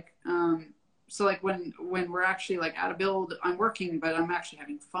times. Like, so like when we're actually like at a build, I'm working, but I'm actually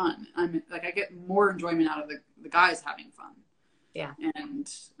having fun. I get more enjoyment out of the guys having fun. Yeah.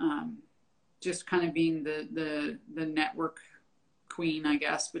 And just kind of being the network queen, I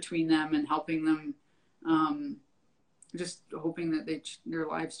guess, between them and helping them, just hoping that their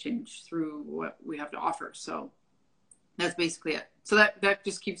lives change through what we have to offer. So that's basically it. So that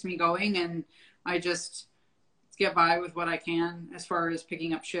just keeps me going, and I just get by with what I can as far as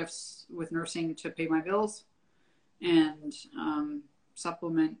picking up shifts with nursing to pay my bills, and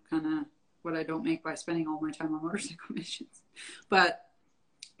supplement kind of what I don't make by spending all my time on motorcycle missions. But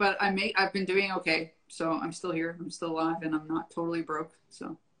I've been doing okay. So I'm still here. I'm still alive, and I'm not totally broke. So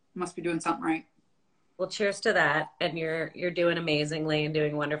I must be doing something right. Well, cheers to that. And you're doing amazingly and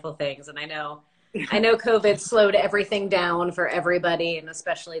doing wonderful things. And I know COVID slowed everything down for everybody, and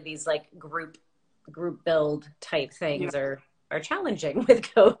especially these like group build type things are challenging with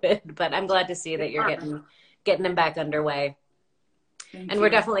COVID. But I'm glad to see that you're getting them back underway. Thank you. We're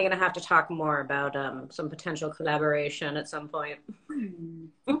definitely going to have to talk more about some potential collaboration at some point.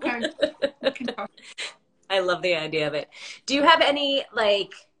 Okay. I love the idea of it. Do you have any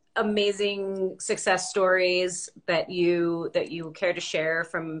like amazing success stories that you care to share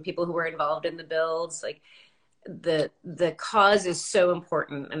from people who were involved in the builds? Like the cause is so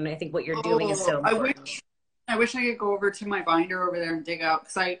important, and I think what you're doing is so important. I wish I could go over to my binder over there and dig out,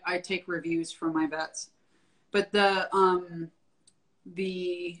 because I take reviews from my vets. but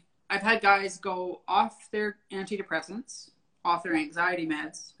I've had guys go off their antidepressants, off their anxiety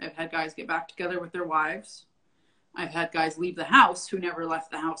meds. I've had guys get back together with their wives. I've had guys leave the house who never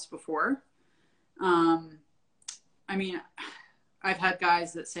left the house before. I mean, I've had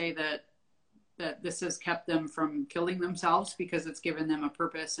guys that say that this has kept them from killing themselves because it's given them a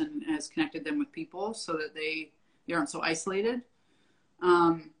purpose and has connected them with people so that they aren't so isolated.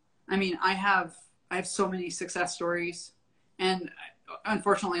 I mean, I have so many success stories, and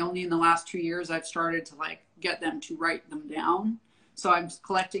unfortunately only in the last 2 years I've started to like get them to write them down. So I'm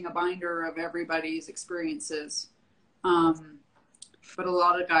collecting a binder of everybody's experiences. But a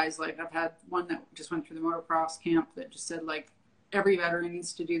lot of guys, like I've had one that just went through the motocross camp that just said like, every veteran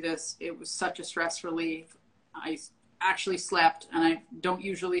needs to do this. It was such a stress relief. I actually slept, and I don't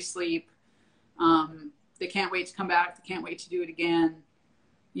usually sleep. They can't wait to come back. They can't wait to do it again.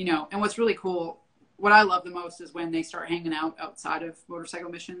 You know, and what's really cool, what I love the most is when they start hanging out outside of motorcycle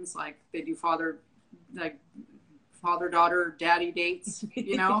missions. Like they do father, daughter, daddy dates,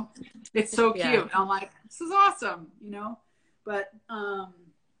 you know, it's so cute. Yeah. I'm like, this is awesome, you know, but,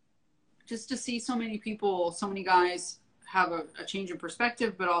 just to see so many people, so many guys have a change in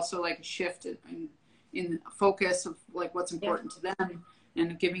perspective, but also like a shift in focus of like what's important to them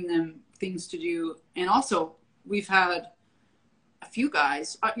and giving them things to do. And also we've had a few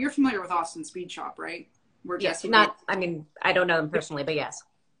guys, you're familiar with Austin Speed Shop, right? Where yes, I mean, I don't know them personally, but yes.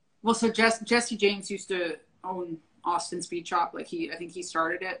 Well, so Jesse James used to own Austin Speed Shop. Like I think he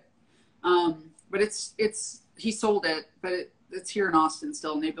started it. But he sold it, but it's here in Austin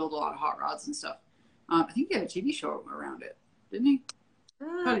still, and they build a lot of hot rods and stuff. I think he had a TV show around it, didn't he?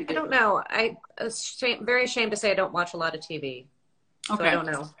 I don't know. I'm very ashamed to say I don't watch a lot of TV. So okay. I don't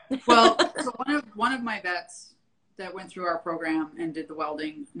know. Well, so one of my vets that went through our program and did the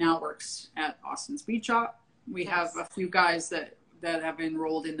welding now works at Austin Speed Shop. We have a few guys that have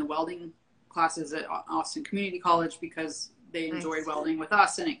enrolled in the welding classes at Austin Community College because they enjoyed welding with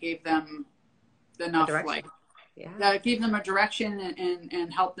us, and it gave them enough that gave them a direction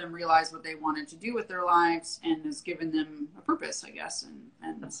and helped them realize what they wanted to do with their lives, and has given them a purpose, I guess.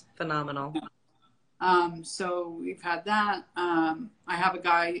 And that's phenomenal. So we've had that. I have a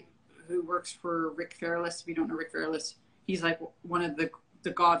guy who works for Rick Fairless. If you don't know Rick Fairless, he's like one of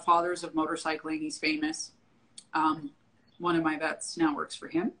the godfathers of motorcycling. He's famous. One of my vets now works for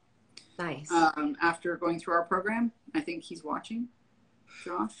him. Nice. After going through our program, I think he's watching,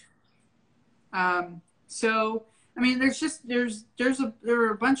 Josh. So, I mean, there are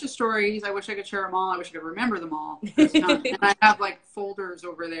a bunch of stories. I wish I could share them all. I wish I could remember them all. And I have like folders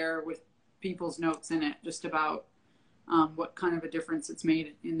over there with people's notes in it, just about what kind of a difference it's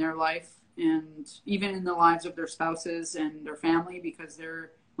made in their life, and even in the lives of their spouses and their family, because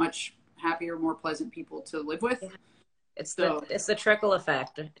they're much happier, more pleasant people to live with. Yeah. It's the trickle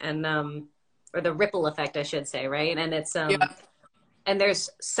effect, and or the ripple effect, I should say, right? And it's and there's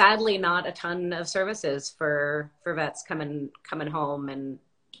sadly not a ton of services for vets coming home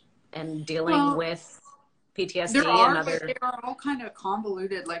and dealing with PTSD and other. But they are all kind of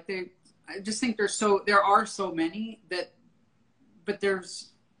convoluted. Like I just think there are so many but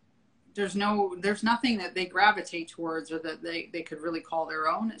there's nothing that they gravitate towards or that they could really call their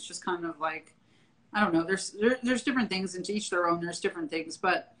own. It's just kind of like, I don't know. There's different things, and to each their own. There's different things,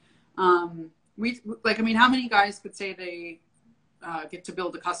 but how many guys could say they get to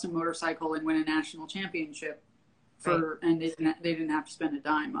build a custom motorcycle and win a national championship and they didn't have to spend a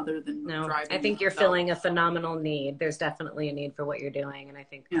dime other than driving? I think you're filling a phenomenal need. There's definitely a need for what you're doing, and I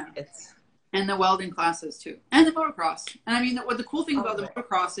think it's. And the welding classes too, and the motocross. And I mean, what the cool thing about the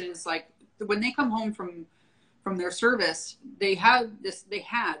motocross is, like, when they come home from their service, they had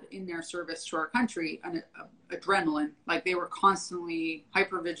in their service to our country an adrenaline. Like, they were constantly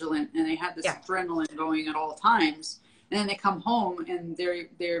hyper vigilant, and they had this adrenaline going at all times. And then they come home and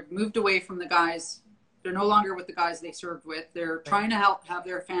they're moved away from the guys. They're no longer with the guys they served with. They're trying to have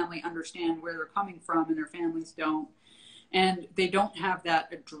their family understand where they're coming from, and their families don't. And they don't have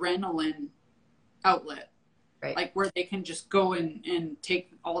that adrenaline outlet, like where they can just go and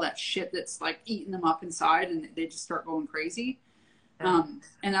take all that shit that's like eating them up inside, and they just start going crazy. And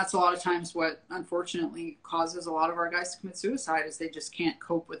that's a lot of times what unfortunately causes a lot of our guys to commit suicide, is they just can't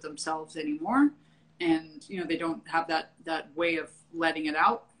cope with themselves anymore. And, you know, they don't have that way of letting it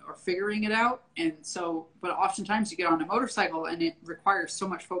out or figuring it out. And so, but oftentimes you get on a motorcycle and it requires so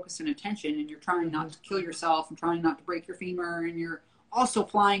much focus and attention, and you're trying not to kill yourself and trying not to break your femur, and you're also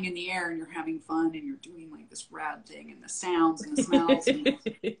flying in the air, and you're having fun, and you're doing like this rad thing, and the sounds and the smells. And,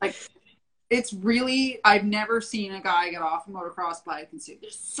 like, it's really, I've never seen a guy get off a motocross bike and say,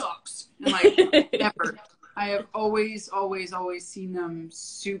 this sucks. And like, never. I have always seen them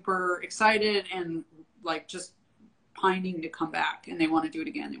super excited and like just pining to come back, and they want to do it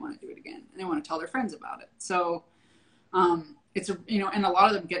again. They want to do it again, and they want to tell their friends about it. So it's and a lot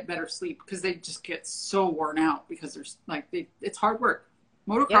of them get better sleep because they just get so worn out because there's like it's hard work.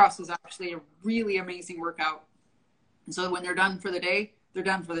 Motocross is actually a really amazing workout. And so when they're done for the day, they're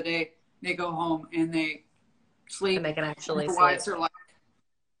done for the day. They go home and they sleep. And they can actually sleep. Otherwise, they're like,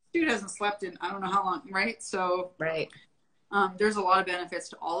 dude hasn't slept in I don't know how long, right? So there's a lot of benefits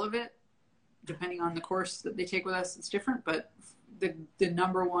to all of it. Depending on the course that they take with us, it's different. But the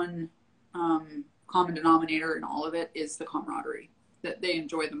number one common denominator in all of it is the camaraderie that they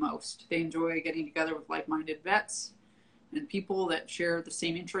enjoy the most. They enjoy getting together with like-minded vets and people that share the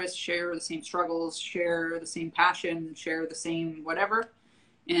same interests, share the same struggles, share the same passion, share the same whatever.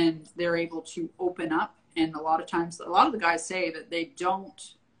 And they're able to open up. And a lot of times, a lot of the guys say that they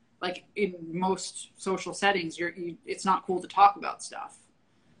don't, like in most social settings, it's not cool to talk about stuff.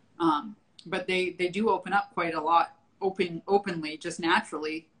 But they do open up quite a lot, openly, just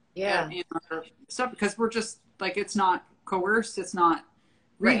naturally. Yeah. In our stuff, because we're just like, it's not coerced, it's not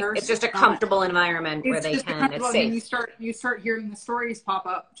rehearsed. It's just a comfortable environment where they can. It's safe. You start hearing the stories pop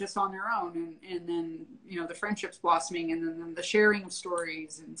up just on their own, and then the friendships blossoming, and then the sharing of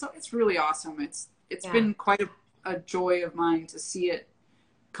stories, and so it's really awesome. It's been quite a joy of mine to see it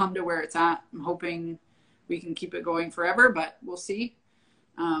come to where it's at. I'm hoping we can keep it going forever, but we'll see.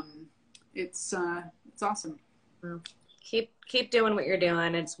 It's awesome. Keep doing what you're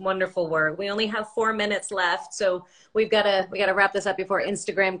doing. It's wonderful work. We only have 4 minutes left, so we gotta wrap this up before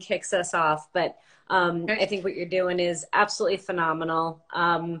Instagram kicks us off. But I think what you're doing is absolutely phenomenal.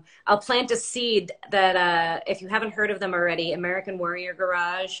 I'll plant a seed that if you haven't heard of them already, American Warrior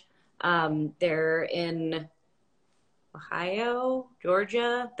Garage. They're in Ohio,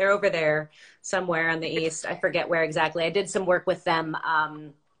 Georgia. They're over there somewhere on the east. I forget where exactly. I did some work with them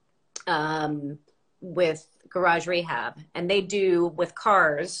with Garage Rehab, and they do with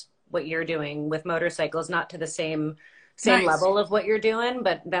cars what you're doing with motorcycles, not to the same level of what you're doing,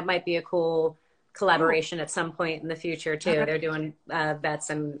 but that might be a cool collaboration at some point in the future too. They're doing vets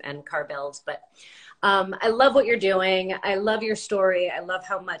and car builds, but I love what you're doing. I love your story. I love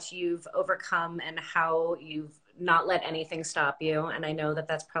how much you've overcome and how you've not let anything stop you. And I know that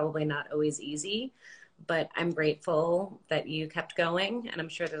that's probably not always easy, but I'm grateful that you kept going. And I'm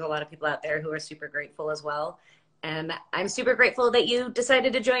sure there's a lot of people out there who are super grateful as well. And I'm super grateful that you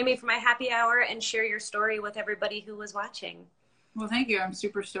decided to join me for my happy hour and share your story with everybody who was watching. Well, thank you. I'm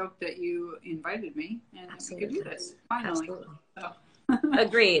super stoked that you invited me and we could do this finally. So.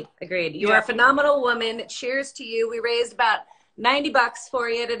 Agreed. You are a phenomenal woman. Cheers to you. We raised about $90 for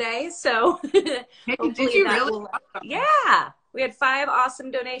you today. So hey, did you really? Yeah. We had 5 awesome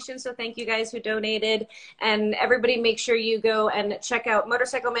donations, so thank you guys who donated. And everybody make sure you go and check out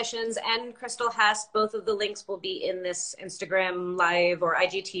Motorcycle Missions and Crystal Hess. Both of the links will be in this Instagram Live or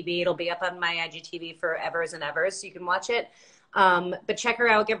IGTV. It'll be up on my IGTV for evers and evers, so you can watch it. But check her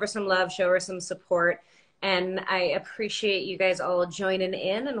out, give her some love, show her some support. And I appreciate you guys all joining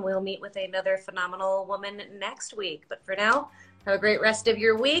in, and we'll meet with another phenomenal woman next week. But for now, have a great rest of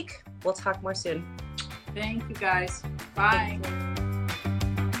your week. We'll talk more soon. Thank you, guys. Bye.